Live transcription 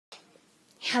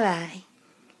Hello,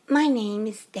 my name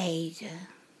is Deja.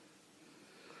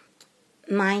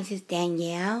 Mine is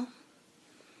Danielle.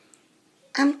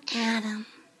 I'm Adam.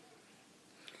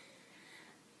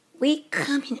 We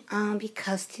coming on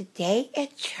because today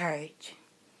at church,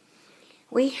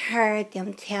 we heard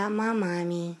them tell my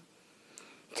mommy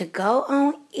to go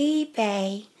on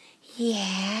eBay,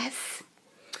 yes,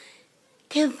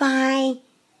 to buy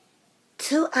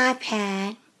 2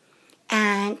 iPads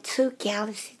and 2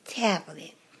 Galaxy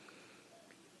tablets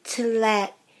to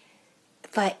let,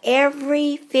 for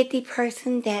every 50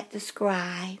 person that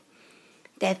subscribe,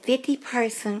 that 50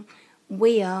 person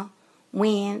will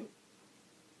win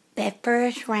that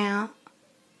first round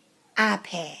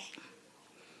iPad.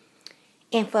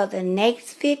 And for the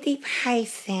next 50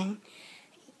 person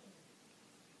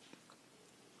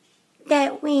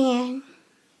that win,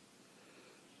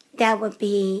 that would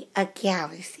be a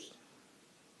Galaxy.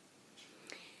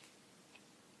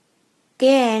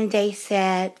 Then they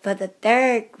said for the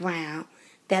third round,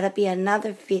 that'll be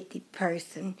another 50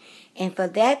 person. And for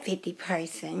that 50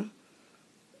 person,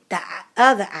 the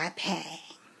other iPad.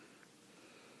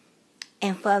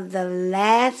 And for the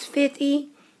last 50,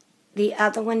 the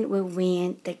other one will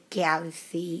win the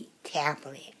Galaxy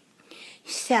tablet.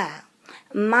 So,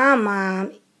 my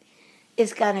mom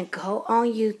is going to go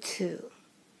on YouTube.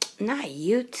 Not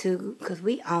YouTube, because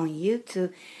we on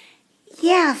YouTube.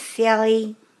 Yeah,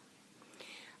 silly.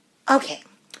 Okay,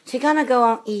 she's going to go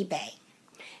on eBay.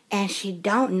 And she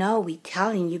don't know we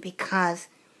telling you because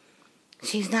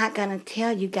she's not going to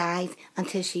tell you guys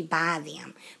until she buy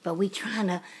them. But we trying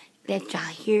to let y'all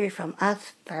hear it from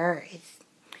us first.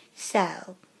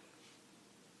 So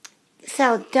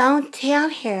don't tell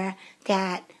her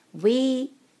that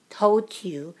we told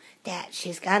you that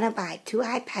she's going to buy 2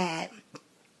 iPads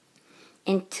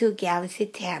and 2 Galaxy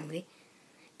tablets.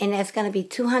 And that's going to be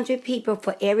 200 people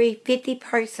for every 50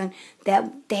 person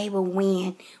that they will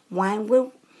win. One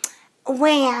will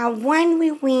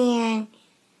win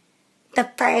the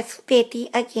first 50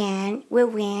 again will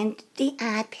win the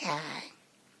iPad.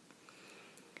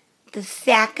 The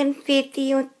second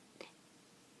 50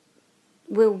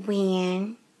 will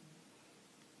win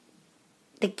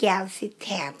the Galaxy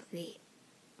tablet.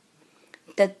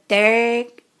 The third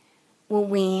will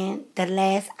win the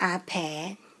last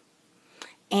iPad.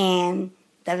 And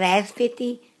the last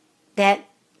 50, that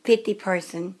 50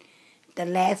 person, the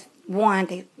last one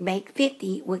to make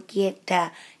 50 will get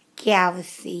the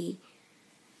Galaxy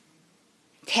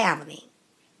tablet.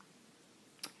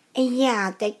 And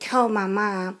yeah, they told my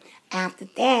mom after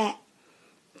that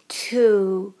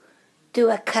to do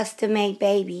a custom-made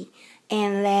baby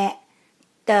and let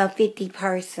the 50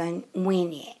 person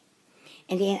win it.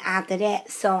 And then after that,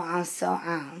 so on, so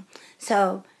on.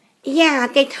 So, yeah,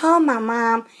 they told my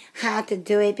mom how to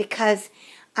do it because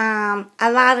a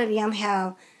lot of them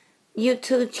have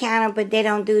YouTube channel, but they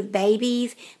don't do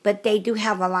babies. But they do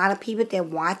have a lot of people that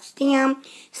watch them.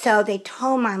 So they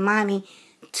told my mommy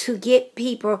to get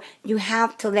people, you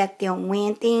have to let them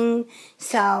win things.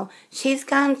 So she's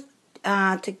going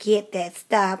to get that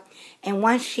stuff. And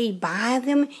once she buys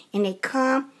them and they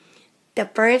come, the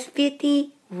first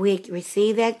 50 will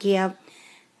receive that gift.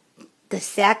 The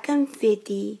second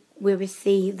 50 will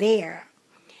receive there.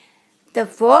 The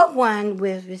fourth one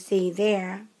will receive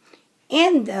there.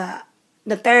 And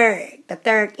the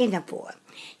third and the fourth.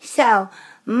 So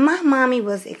my mommy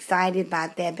was excited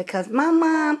about that because my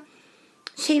mom,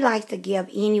 she likes to give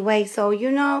anyway. So,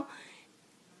 you know,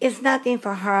 it's nothing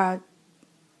for her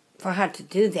to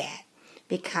do that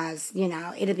because, you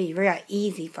know, it'll be real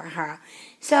easy for her.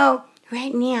 So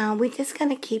right now, we're just going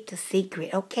to keep the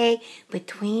secret, okay,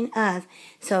 between us.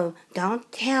 So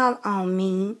don't tell on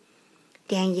me,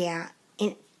 Danielle,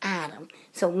 and Adam.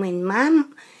 So when my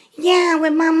mom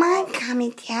come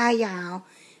and tell y'all,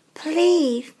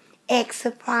 please act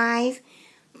surprised.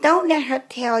 Don't let her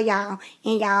tell y'all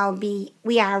and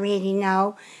we already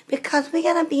know because we're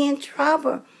going to be in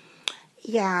trouble.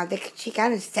 Yeah, she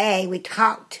going to say we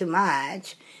talk too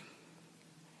much.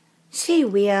 She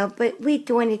will, but we're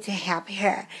doing it to help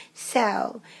her.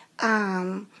 So,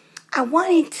 I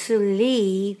wanted to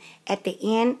leave at the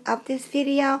end of this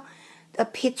video a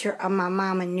picture of my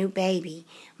mom and new baby.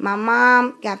 My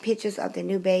mom got pictures of the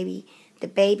new baby. The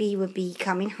baby will be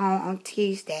coming home on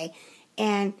Tuesday.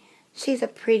 And she's a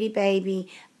pretty baby.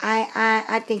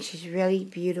 I think she's really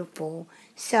beautiful.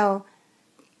 So,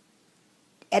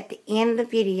 at the end of the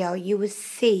video, you will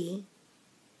see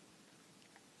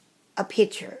a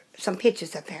picture, some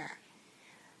pictures of her.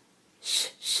 Shh,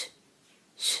 shh,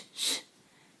 shh, shh,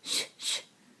 shh, shh.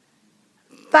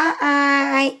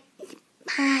 Bye.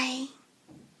 Bye.